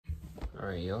All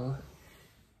right, y'all.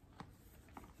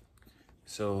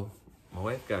 So my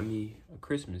wife got me a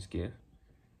Christmas gift.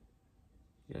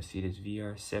 Y'all see this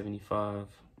Vr75?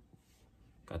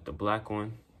 Got the black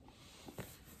one.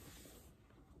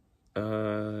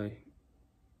 The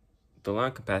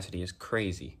line capacity is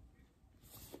crazy.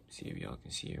 See if y'all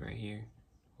can see it right here.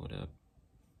 Hold up.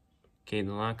 Okay,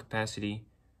 the line capacity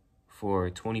for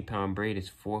a 20-pound braid is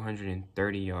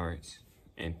 430 yards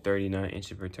and 39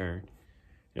 inches per turn.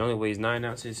 It only weighs 9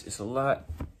 ounces. It's a lot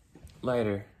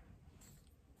lighter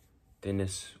than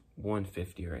this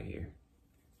 150 right here.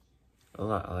 A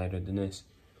lot lighter than this.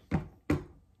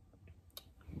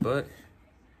 But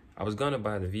I was gonna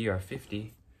buy the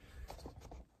Vr50.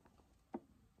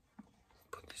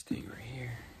 Put this thing right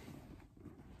here.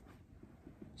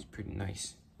 It's pretty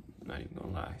nice. I'm not even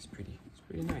gonna lie, it's pretty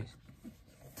nice.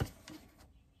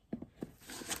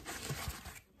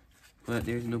 But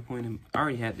there's no point in, I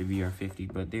already had the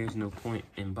Vr50, but there's no point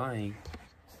in buying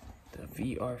the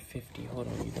Vr50. Hold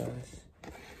on, you guys.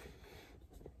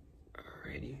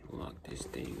 Alrighty, lock this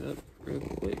thing up real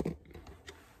quick.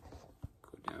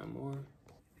 Go down more.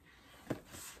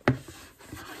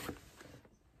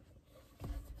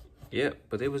 Yep,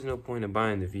 but there was no point in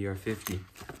buying the Vr50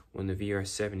 when the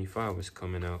Vr75 was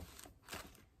coming out.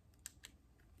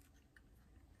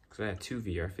 Because I had two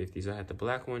Vr50s. I had the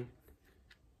black one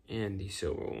and the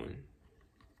silver one.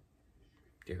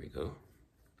 There we go.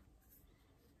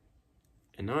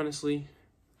 And honestly,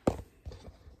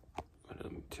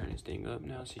 let me turn this thing up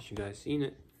now since you guys seen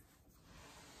it.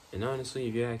 And honestly,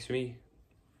 if you ask me,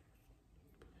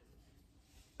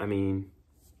 I mean,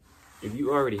 if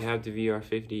you already have the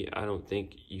Vr50, I don't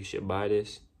think you should buy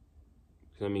this.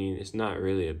 I mean, it's not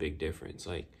really a big difference.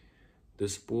 Like, the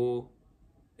spool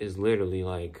is literally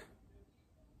like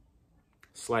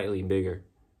slightly bigger.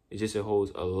 It's just it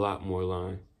holds a lot more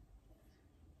line.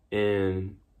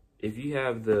 And if you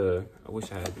have the, I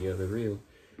wish I had the other reel,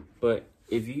 but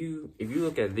if you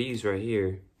look at these right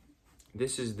here,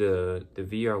 this is the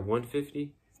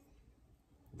Vr150,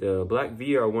 the black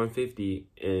Vr150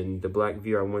 and the black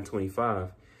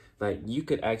Vr125. Like, you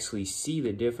could actually see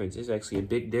the difference. It's actually a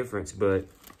big difference, but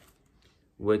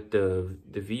with the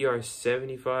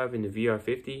Vr75 and the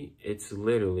Vr50, it's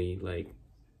literally like,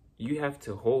 you have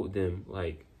to hold them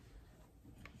like,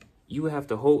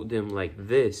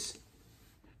 this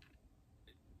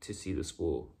to see the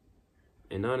spool.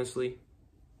 And honestly,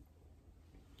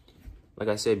 like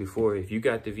I said before, if you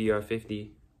got the Vr50,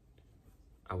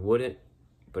 I wouldn't,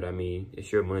 but I mean,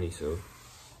 it's your money, so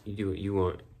you do what you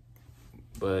want.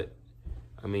 But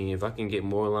I mean, if I can get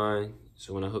more line,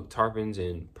 so when I hook tarpons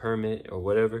and permit or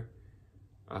whatever,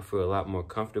 I feel a lot more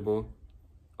comfortable.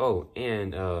 Oh,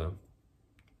 and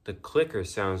the clicker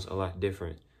sounds a lot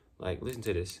different. Like, listen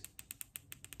to this.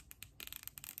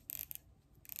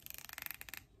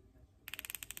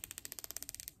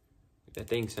 That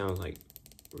thing sounds like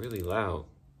really loud.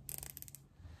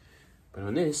 But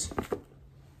on this,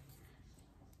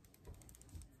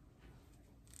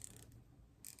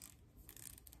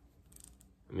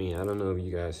 I mean, I don't know if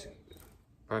you guys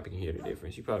probably can hear the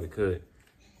difference. You probably could.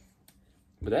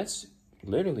 But that's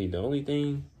literally the only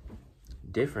thing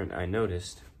different I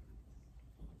noticed.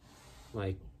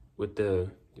 Like, with the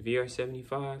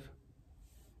Vr75.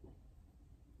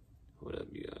 Hold up,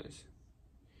 you guys.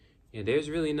 Yeah, there's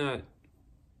really not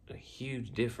a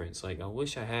huge difference. Like, I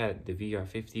wish I had the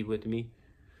Vr50 with me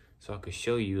so I could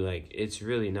show you, like, it's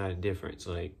really not a difference.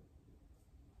 Like,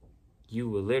 you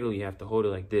would literally have to hold it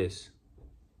like this.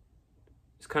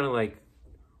 It's kind of like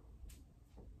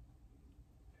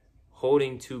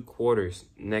holding two quarters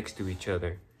next to each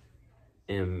other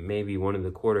and maybe one of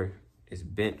the quarter is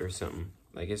bent or something.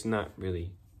 Like, it's not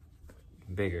really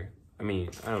bigger. I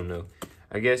mean, I don't know.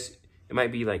 I guess it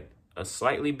might be like a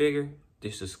slightly bigger.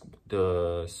 Just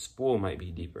the spool might be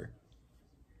deeper.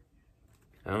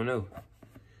 I don't know.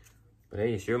 But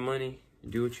hey, it's your money.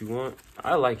 Do what you want.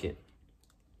 I like it.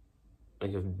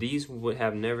 Like, if these would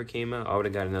have never came out, I would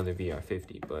have got another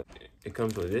Vr50. But it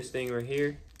comes with this thing right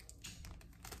here.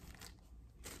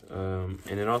 And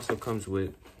it also comes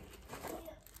with,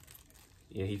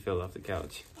 yeah, he fell off the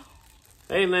couch.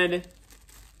 Hey, Landon.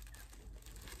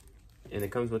 And it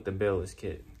comes with the bellless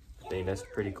kit. I think that's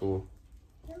pretty cool.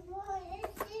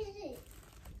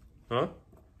 Huh?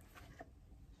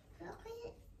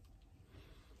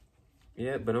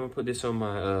 Yeah, but I'm gonna put this on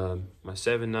my my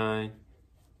 7.9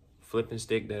 flipping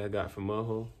stick that I got from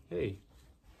Moho. Hey.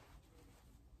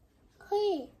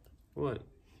 Hey. What?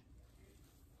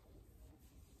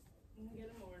 Get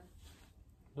him more.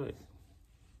 What?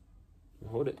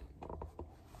 Hold it.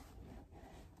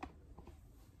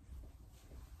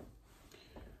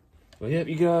 Well, yep,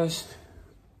 you guys.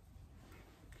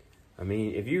 I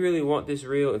mean, if you really want this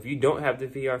reel, if you don't have the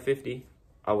VR50,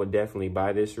 I would definitely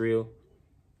buy this reel.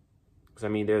 Because, I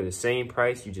mean, they're the same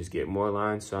price. You just get more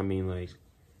lines. So, I mean, like,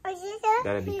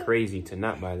 that'd be crazy to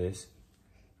not buy this.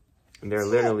 And they're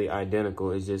literally identical.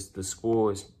 It's just the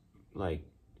spool is, like,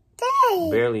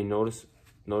 barely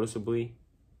noticeably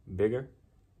bigger.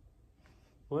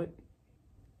 What?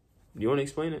 Do you want to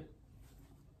explain it?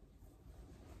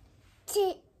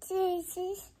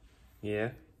 Yeah.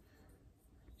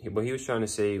 What he was trying to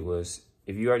say was,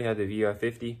 if you already have the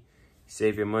VR50,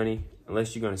 save your money.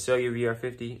 Unless you're going to sell your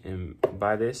VR50 and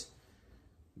buy this,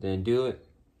 then do it.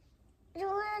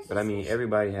 But I mean,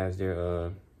 everybody has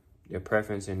their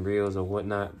preference in reels or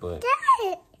whatnot. But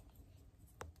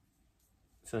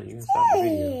son, you can stop the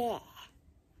video.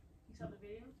 You stop the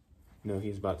video? No,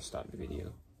 he's about to stop the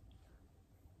video.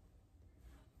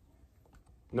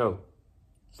 No.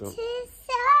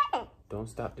 Don't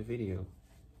stop the video.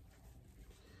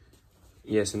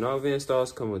 Yes, and all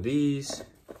VanStaals come with these.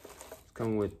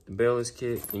 Come with the bellows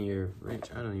kit and your wrench.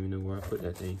 I don't even know where I put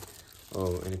that thing.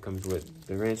 Oh, and it comes with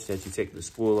the wrench that you take the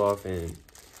spool off. And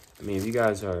I mean, if you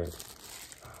guys are,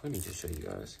 let me just show you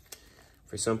guys.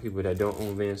 For some people that don't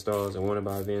own VanStaals or want to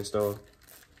buy a VanStaal,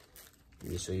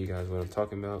 let me show you guys what I'm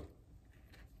talking about.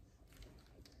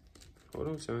 Hold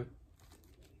on, son.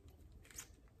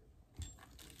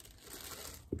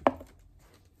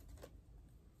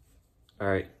 All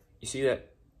right, you see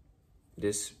that?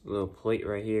 This little plate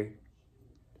right here,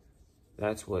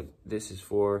 that's what this is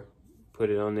for.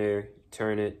 Put it on there,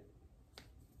 turn it,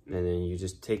 and then you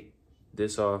just take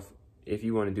this off if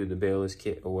you want to do the bellows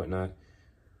kit or whatnot.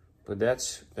 But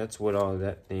that's what all of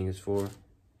that thing is for.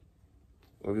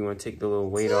 Or if you want to take the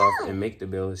little weight off and make the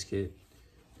bellows kit.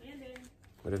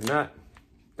 But if not,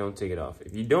 don't take it off.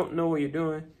 If you don't know what you're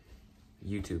doing,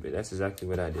 YouTube it. That's exactly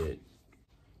what I did.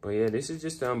 But yeah, this is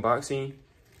just the unboxing,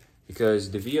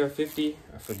 because the VR50,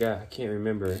 I forgot, I can't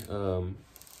remember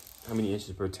how many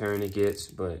inches per turn it gets,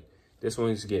 but this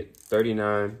one's get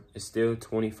 39. It's still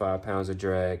 25 pounds of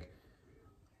drag,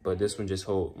 but this one just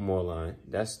holds more line.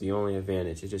 That's the only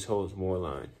advantage. It just holds more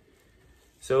line.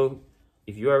 So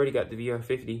if you already got the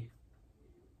VR50,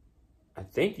 I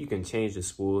think you can change the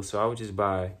spool. So I would just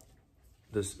buy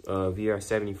this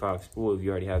Vr75 spool if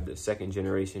you already have the second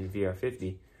generation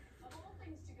VR50.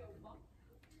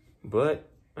 But,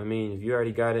 I mean, if you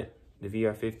already got it, the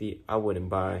VR50, I wouldn't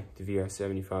buy the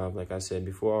Vr75, like I said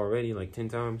before already, like 10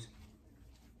 times.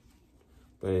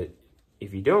 But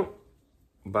if you don't,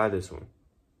 buy this one,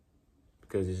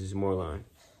 because this is more line.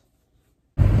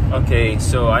 Okay,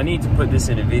 so I need to put this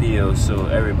in a video so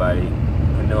everybody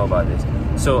can know about this.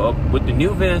 So with the new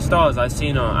VanStaals I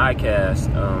seen on iCast,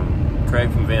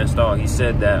 Craig from VanStaal, he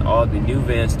said that all the new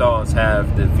VanStaals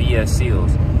have the VS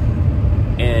seals.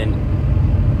 And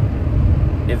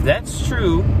if that's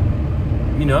true,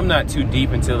 you know, I'm not too deep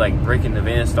into like breaking the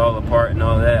VanStaal apart and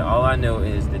all that. All I know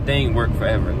is the thing worked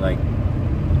forever. Like,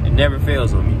 it never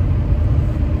fails on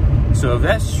me. So if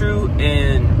that's true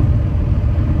and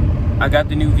I got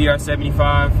the new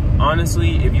VR75,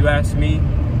 honestly, if you ask me,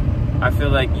 I feel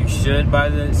like you should buy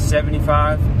the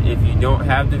 75 if you don't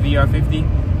have the VR50.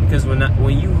 Because when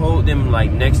you hold them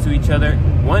like next to each other,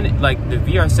 like the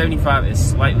VR75 is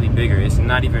slightly bigger. It's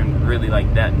not even really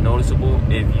like that noticeable.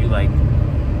 If you like,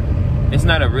 it's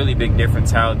not a really big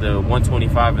difference how the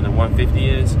 125 and the 150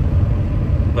 is.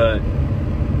 But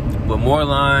with more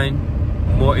line,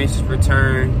 more inches per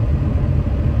turn,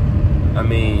 I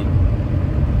mean,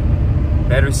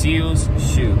 better seals,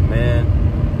 shoot,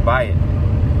 man, buy it.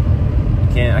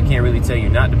 I can't really tell you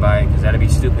not to buy it, because that'd be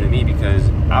stupid of me, because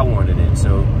I wanted it.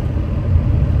 So,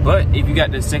 but if you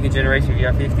got the second generation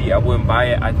VR50, I wouldn't buy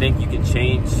it. I think you can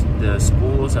change the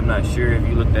spools. I'm not sure. If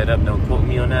you look that up, don't quote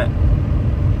me on that.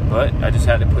 But I just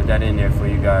had to put that in there for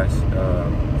you guys,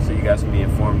 so you guys can be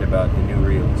informed about the new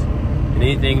reels. And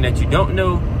anything that you don't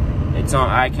know, it's on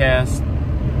iCast.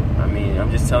 I mean,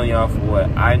 I'm just telling y'all for what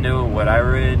I know, what I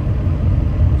read.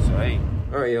 So hey,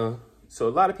 all right, y'all. So a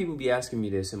lot of people be asking me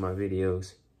this in my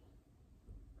videos.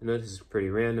 I know this is pretty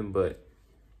random, but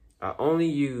I only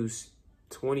use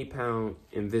 20-pound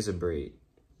Invisibraid.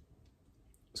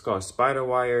 It's called Spider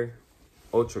Wire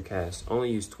Ultra Cast.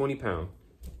 Only use 20 pound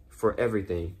for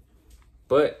everything.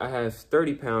 But I have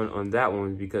 30 pound on that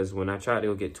one, because when I tried to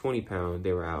go get 20 pound,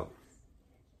 they were out.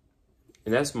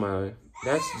 And that's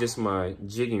just my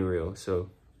jigging reel. So,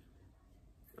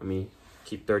 I mean,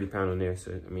 keep 30 pound on there.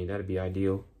 So, I mean, that'd be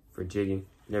ideal for jigging.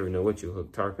 Never know what you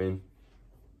hook, tarpon,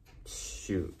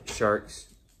 shoot, sharks,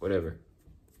 whatever.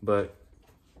 But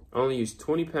I only use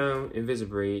 20 pound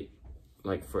Invisibraid,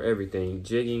 like for everything,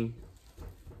 jigging,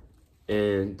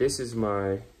 And this is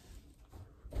my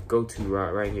go-to rod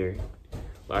right here. A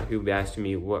lot of people be asking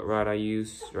me what rod I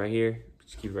use right here.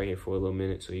 Just keep it right here for a little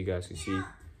minute so you guys can see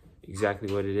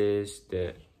exactly what it is.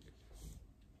 The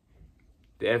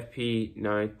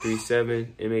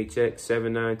FP937 MHX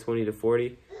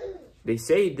 7920-40. They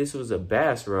say this was a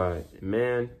bass rod.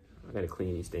 Man, I gotta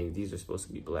clean these things. These are supposed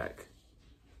to be black,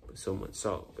 but so much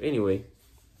salt. But anyway,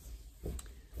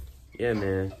 yeah,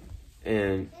 man.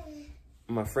 And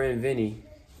my friend Vinny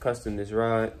custom this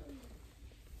rod.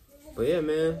 But yeah,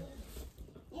 man,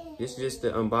 this is just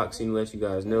the unboxing to let you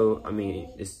guys know. I mean,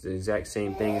 it's the exact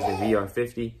same thing as the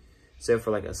Vr50, except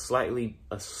for like a slightly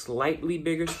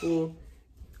bigger spool.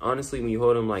 Honestly, when you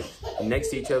hold them like next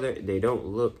to each other, they don't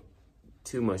look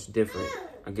too much different.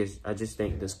 I just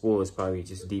think the spool is probably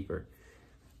just deeper.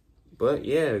 But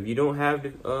yeah, if you don't have the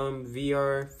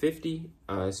Vr50,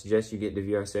 I suggest you get the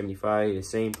Vr75, the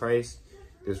same price.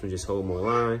 This one just hold more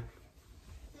line.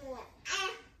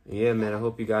 And yeah, man, I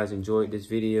hope you guys enjoyed this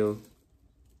video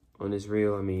on this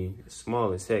reel. I mean, it's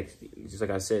small as heck. Just like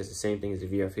I said, it's the same thing as the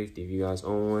Vr50 if you guys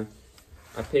own one.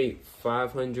 I paid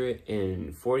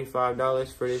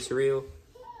 $545 for this reel,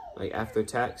 like after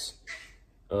tax.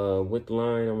 With the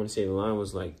line, I want to say the line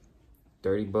was like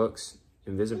 30 bucks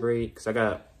Invisibraid, because I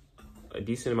got a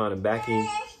decent amount of backing,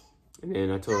 and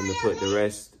then I told him to put the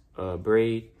rest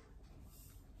braid.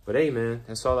 But hey, man,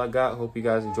 that's all I got. Hope you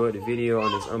guys enjoyed the video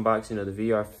on this unboxing of the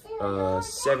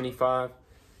Vr75. I'm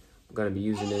gonna be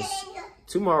using this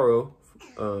tomorrow.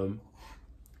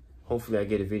 Hopefully I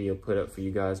get a video put up for you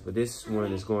guys, but this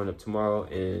one is going up tomorrow,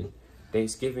 and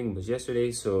Thanksgiving was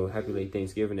yesterday, so happy late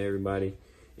Thanksgiving to everybody.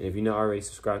 And if you're not already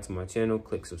subscribed to my channel,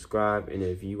 click subscribe. And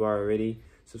if you are already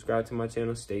subscribed to my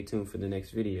channel, stay tuned for the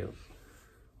next video.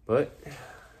 But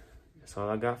that's all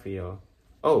I got for y'all.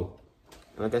 Oh,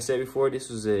 and like I said before, this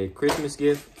was a Christmas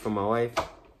gift from my wife,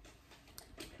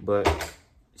 but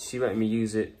she let me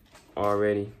use it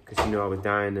already because I was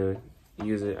dying to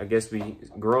use it. I guess we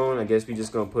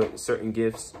just gonna put certain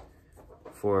gifts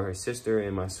for her sister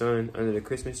and my son under the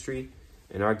Christmas tree,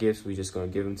 and our gifts we just gonna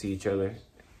give them to each other,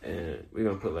 and we're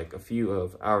gonna put like a few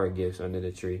of our gifts under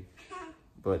the tree.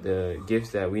 But the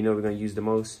gifts that we know we're gonna use the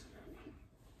most,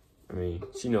 I mean,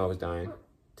 she knew I was dying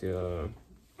to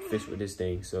fish with this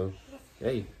thing. So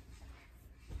hey,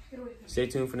 stay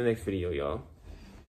tuned for the next video, y'all.